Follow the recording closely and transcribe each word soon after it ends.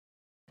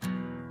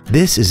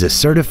This is a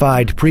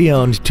certified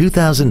pre-owned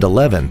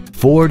 2011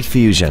 Ford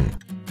Fusion.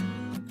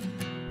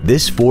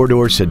 This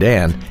four-door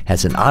sedan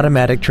has an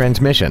automatic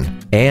transmission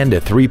and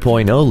a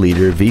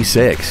 3.0-liter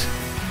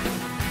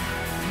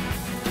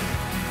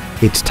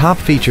V6. Its top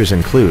features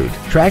include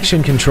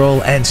traction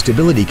control and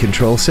stability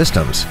control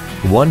systems,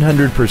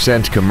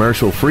 100%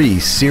 commercial-free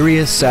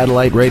Sirius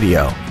satellite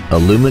radio,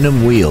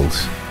 aluminum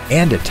wheels,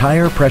 and a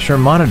tire pressure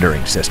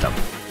monitoring system.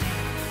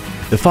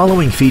 The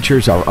following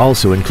features are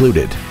also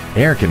included: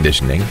 air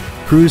conditioning,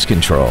 cruise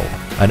control,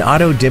 an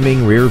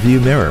auto-dimming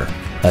rear-view mirror,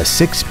 a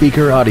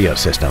 6-speaker audio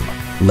system,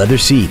 leather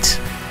seats,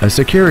 a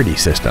security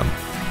system,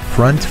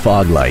 front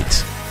fog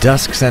lights,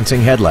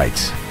 dusk-sensing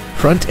headlights,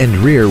 front and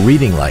rear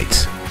reading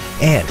lights,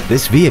 and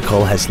this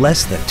vehicle has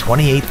less than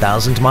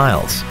 28,000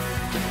 miles.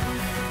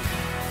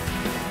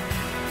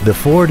 The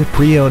Ford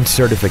Pre-Owned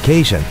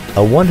Certification,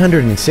 a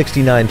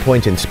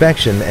 169-point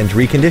inspection and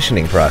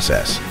reconditioning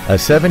process, a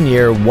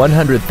 7-year,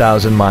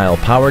 100,000-mile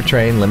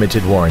powertrain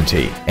limited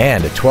warranty,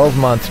 and a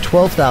 12-month,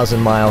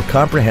 12,000-mile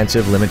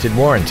comprehensive limited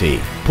warranty,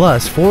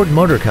 plus Ford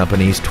Motor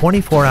Company's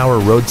 24-hour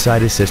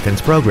roadside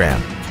assistance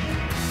program.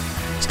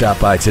 Stop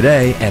by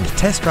today and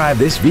test drive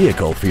this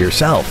vehicle for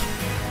yourself.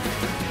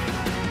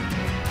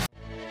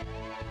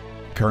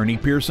 Kearny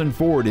Pearson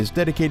Ford is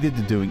dedicated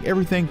to doing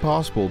everything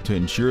possible to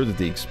ensure that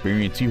the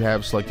experience you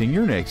have selecting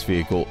your next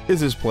vehicle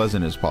is as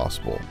pleasant as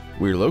possible.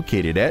 We're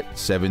located at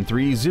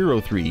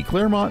 7303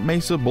 Clairemont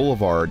Mesa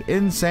Boulevard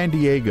in San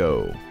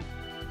Diego.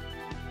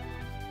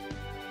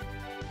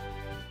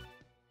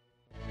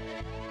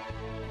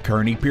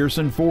 Kearny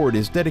Pearson Ford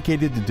is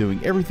dedicated to doing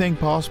everything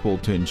possible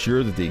to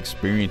ensure that the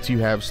experience you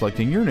have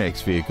selecting your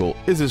next vehicle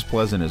is as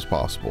pleasant as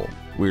possible.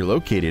 We're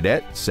located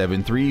at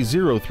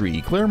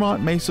 7303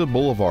 Clairemont Mesa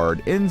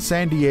Boulevard in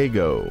San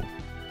Diego.